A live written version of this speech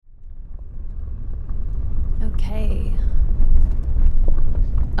Okay.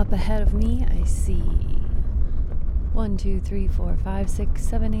 Up ahead of me, I see 1, 2, 3, 4, 5, 6,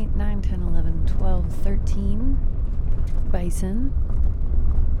 7, 8, 9, 10, 11, 12, 13 bison.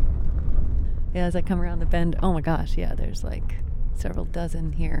 Yeah, as I come around the bend, oh my gosh, yeah, there's like several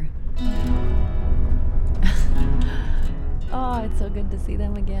dozen here. Oh, it's so good to see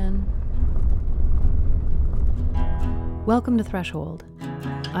them again. Welcome to Threshold.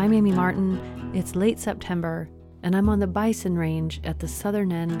 I'm Amy Martin. It's late September, and I'm on the Bison Range at the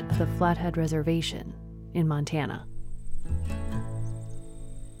southern end of the Flathead Reservation in Montana.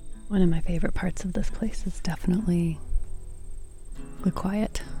 One of my favorite parts of this place is definitely the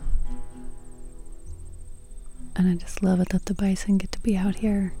quiet. And I just love it that the bison get to be out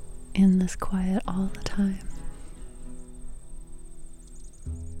here in this quiet all the time.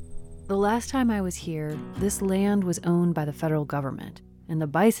 The last time I was here, this land was owned by the federal government, and the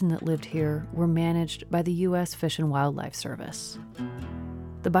bison that lived here were managed by the U.S. Fish and Wildlife Service.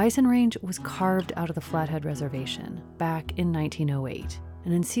 The Bison Range was carved out of the Flathead Reservation back in 1908,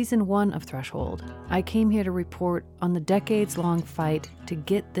 and in Season 1 of Threshold, I came here to report on the decades-long fight to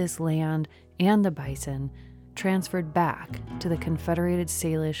get this land and the bison transferred back to the Confederated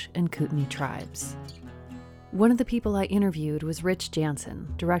Salish and Kootenai tribes. One of the people I interviewed was Rich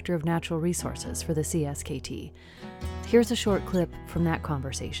Jansen, Director of Natural Resources for the CSKT. Here's a short clip from that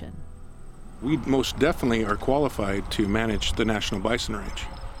conversation. We most definitely are qualified to manage the National Bison Range.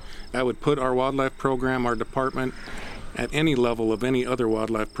 That would put our wildlife program, our department, at any level of any other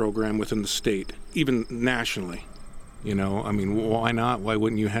wildlife program within the state, even nationally. You know, I mean, why not? Why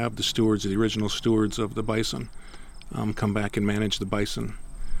wouldn't you have the stewards, the original stewards of the bison, come back and manage the bison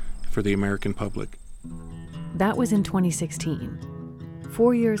for the American public? That was in 2016.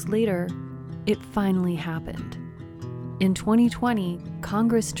 4 years later, it finally happened. In 2020,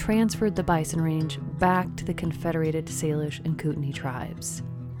 Congress transferred the Bison Range back to the Confederated Salish and Kootenai tribes.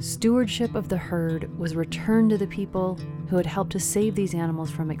 Stewardship of the herd was returned to the people who had helped to save these animals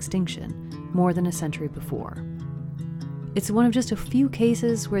from extinction more than a century before. It's one of just a few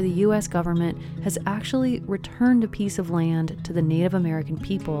cases where the U.S. government has actually returned a piece of land to the Native American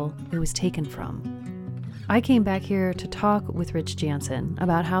people it was taken from. I came back here to talk with Rich Jansen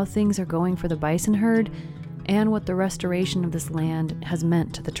about how things are going for the bison herd and what the restoration of this land has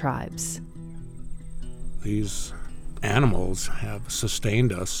meant to the tribes. These animals have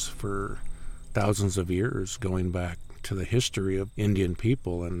sustained us for thousands of years, going back to the history of Indian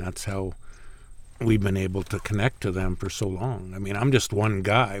people, and that's how we've been able to connect to them for so long. I mean, I'm just one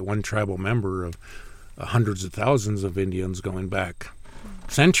guy, one tribal member of hundreds of thousands of Indians going back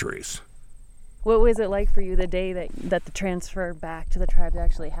centuries. What was it like for you the day that the transfer back to the tribes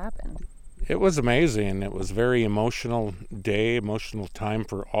actually happened? It was amazing. It was a very emotional day, emotional time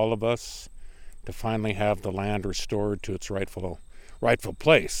for all of us to finally have the land restored to its rightful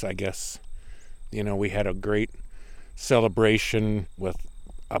place, I guess. You know, we had a great celebration with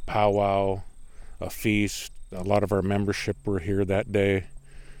a powwow, a feast. A lot of our membership were here that day.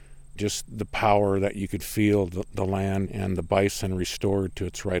 Just the power that you could feel, the land and the bison restored to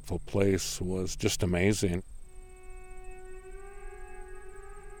its rightful place was just amazing.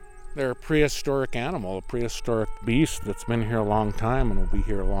 They're a prehistoric animal, a prehistoric beast that's been here a long time and will be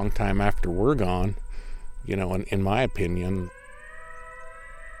here a long time after we're gone. You know, in my opinion,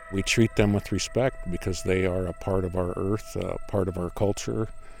 we treat them with respect because they are a part of our earth, a part of our culture,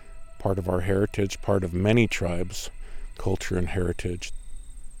 part of our heritage, part of many tribes' culture and heritage.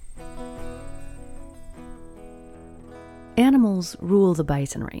 Animals rule the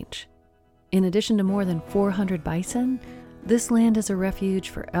Bison Range. In addition to more than 400 bison, this land is a refuge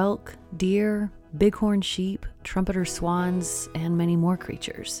for elk, deer, bighorn sheep, trumpeter swans, and many more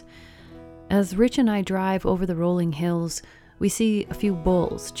creatures. As Rich and I drive over the rolling hills, we see a few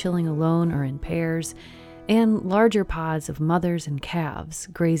bulls chilling alone or in pairs, and larger pods of mothers and calves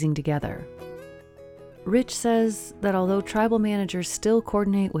grazing together. Rich says that although tribal managers still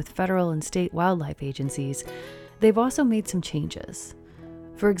coordinate with federal and state wildlife agencies, they've also made some changes.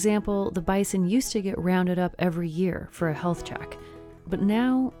 For example, the bison used to get rounded up every year for a health check, but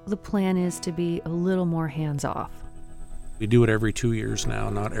now the plan is to be a little more hands-off. We do it every 2 years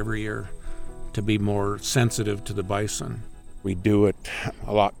now, not every year, to be more sensitive to the bison. We do it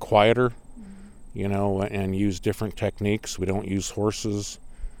a lot quieter, you know, and use different techniques. We don't use horses,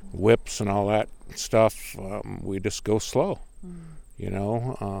 whips, and all that stuff. We just go slow. You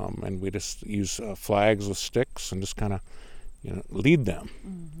know, and we just use flags with sticks and just kind of, you know, lead them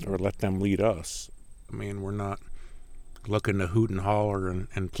or let them lead us. I mean, we're not looking to hoot and holler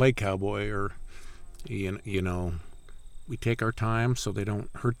and play cowboy or, you know, we take our time so they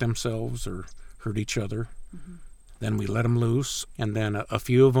don't hurt themselves or hurt each other. Then we let them loose, and then a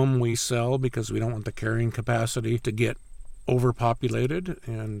few of them we sell because we don't want the carrying capacity to get overpopulated,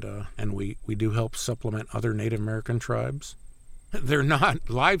 and we do help supplement other Native American tribes. They're not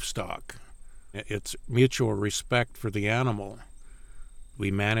livestock. It's mutual respect for the animal. We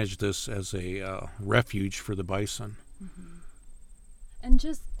manage this as a refuge for the bison. And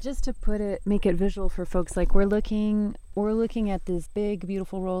just to make it visual for folks, like we're looking at these big,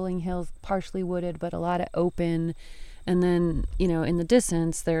 beautiful rolling hills, partially wooded, but a lot of open. And then, in the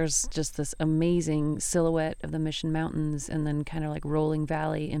distance, there's just this amazing silhouette of the Mission Mountains, and then kind of like rolling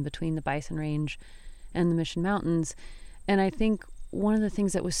valley in between the Bison Range and the Mission Mountains. And I think one of the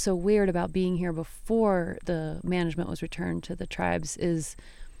things that was so weird about being here before the management was returned to the tribes is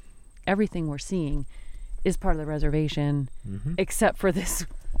everything we're seeing is part of the reservation, except for this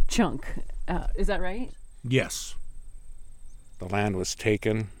chunk. Is that right? Yes. The land was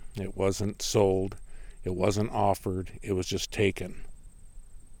taken. It wasn't sold. It wasn't offered. It was just taken.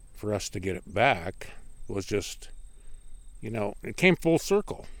 For us to get it back was just, it came full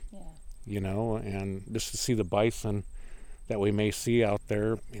circle. Yeah. And just to see the bison that we may see out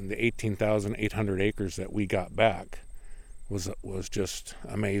there in the 18,800 acres that we got back was just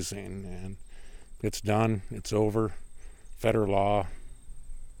amazing. And it's done. It's over. Federal law.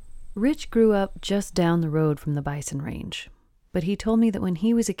 Rich grew up just down the road from the Bison Range, but he told me that when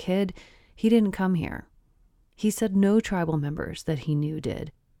he was a kid, he didn't come here. He said no tribal members that he knew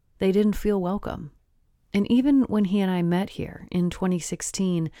did. They didn't feel welcome. And even when he and I met here in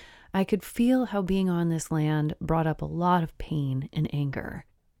 2016, I could feel how being on this land brought up a lot of pain and anger.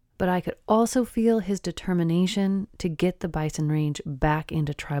 But I could also feel his determination to get the Bison Range back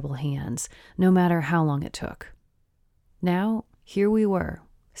into tribal hands, no matter how long it took. Now, here we were,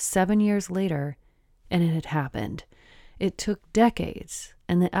 7 years later, and it had happened. It took decades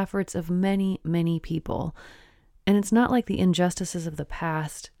and the efforts of many, many people. And it's not like the injustices of the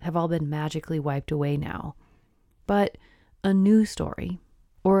past have all been magically wiped away now. But a new story,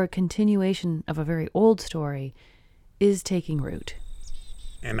 or a continuation of a very old story, is taking root.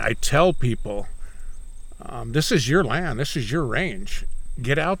 And I tell people, this is your land, this is your range.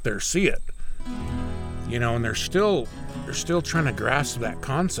 Get out there, see it. And they're still trying to grasp that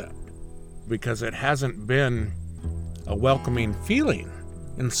concept because it hasn't been a welcoming feeling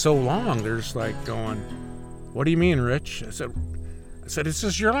in so long. There's like going, what do you mean, Rich? I said, this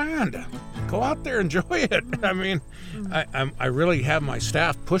is your land. Go out there, enjoy it. I mean, I really have my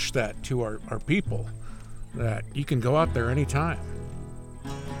staff push that to our people, that you can go out there anytime.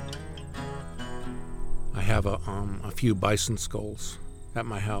 I have a few bison skulls at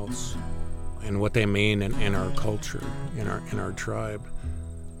my house, and what they mean in our culture, in our tribe,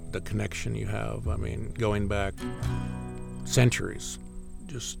 the connection you have. I mean, going back centuries,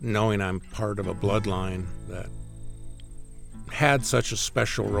 just knowing I'm part of a bloodline that had such a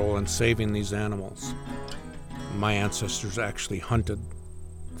special role in saving these animals. My ancestors actually hunted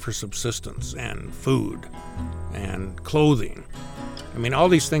for subsistence and food and clothing. I mean, all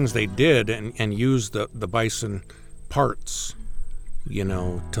these things they did and used the bison parts,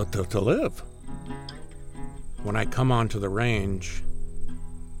 to live. When I come onto the range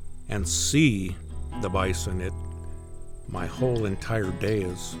and see the bison, my whole entire day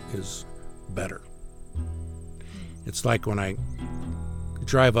is better. It's like when I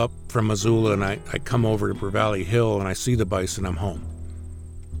drive up from Missoula and I come over to Bear Valley Hill and I see the bison, I'm home.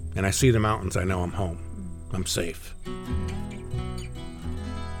 And I see the mountains, I know I'm home. I'm safe.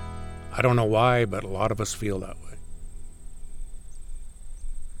 I don't know why, but a lot of us feel that way.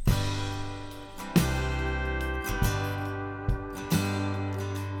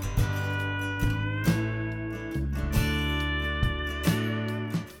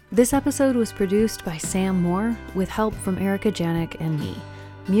 This episode was produced by Sam Moore with help from Erica Janik and me.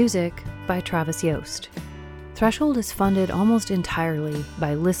 Music by Travis Yost. Threshold is funded almost entirely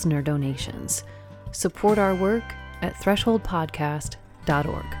by listener donations. Support our work at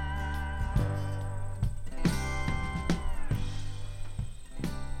thresholdpodcast.org.